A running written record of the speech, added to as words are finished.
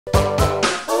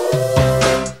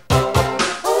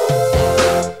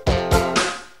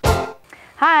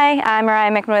Hi, I'm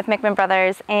Mariah Mickman with Mickman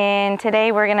Brothers, and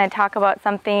today we're going to talk about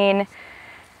something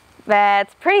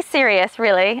that's pretty serious,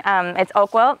 really. It's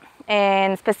oak wilt,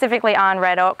 and specifically on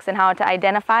red oaks, and how to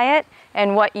identify it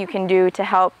and what you can do to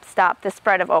help stop the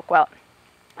spread of oak wilt.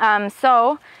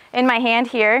 So in my hand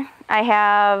here, I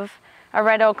have a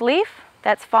red oak leaf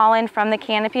that's fallen from the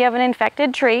canopy of an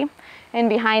infected tree, and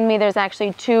behind me there's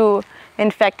actually two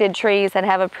infected trees that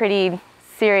have a pretty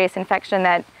serious infection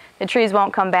that the trees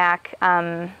won't come back.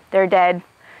 They're dead,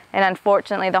 and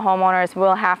unfortunately the homeowners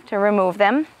will have to remove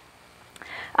them.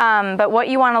 But what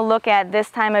you want to look at this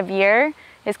time of year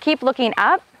is keep looking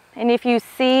up, and if you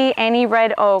see any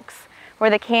red oaks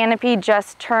where the canopy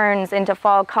just turns into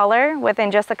fall color within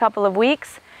just a couple of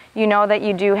weeks, you know that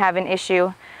you do have an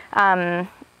issue. In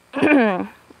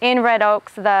red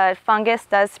oaks, the fungus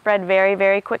does spread very,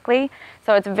 very quickly,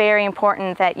 so it's very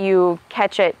important that you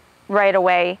catch it right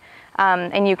away.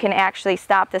 And you can actually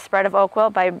stop the spread of oak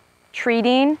wilt by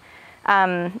treating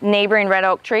neighboring red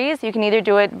oak trees. You can either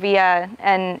do it via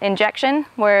an injection,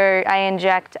 where I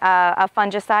inject a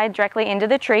fungicide directly into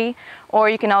the tree,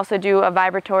 or you can also do a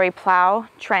vibratory plow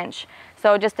trench.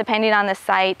 So just depending on the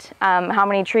site, how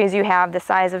many trees you have, the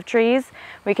size of trees,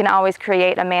 we can always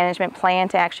create a management plan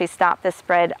to actually stop the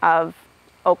spread of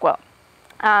oak wilt.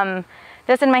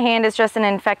 This in my hand is just an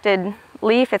infected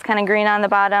leaf. It's kind of green on the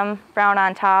bottom, brown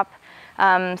on top.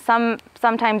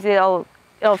 Sometimes it'll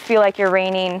feel like you're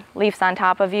raining leaves on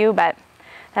top of you, but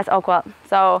that's oak wilt.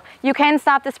 So you can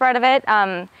stop the spread of it.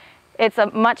 It's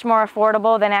much more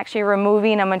affordable than actually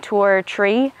removing a mature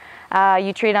tree.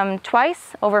 You treat them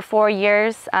twice over 4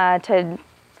 years to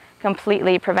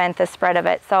completely prevent the spread of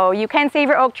it. So you can save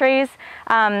your oak trees.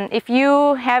 If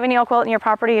you have any oak wilt in your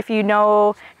property, if you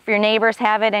know if your neighbors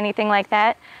have it, anything like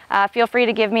that, feel free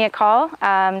to give me a call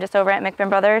just over at Mickman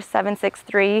Brothers,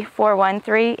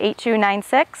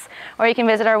 763-413-8296, or you can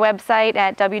visit our website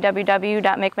at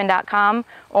www.mickman.com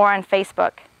or on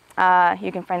Facebook.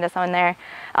 You can find us on there.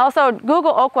 Also,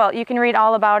 Google oak wilt. You can read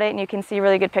all about it, and you can see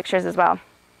really good pictures as well.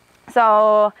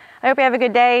 So I hope you have a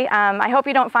good day. I hope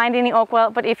you don't find any oak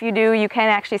wilt, but if you do, you can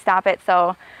actually stop it.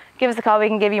 So give us a call. We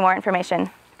can give you more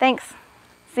information. Thanks.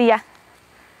 See ya.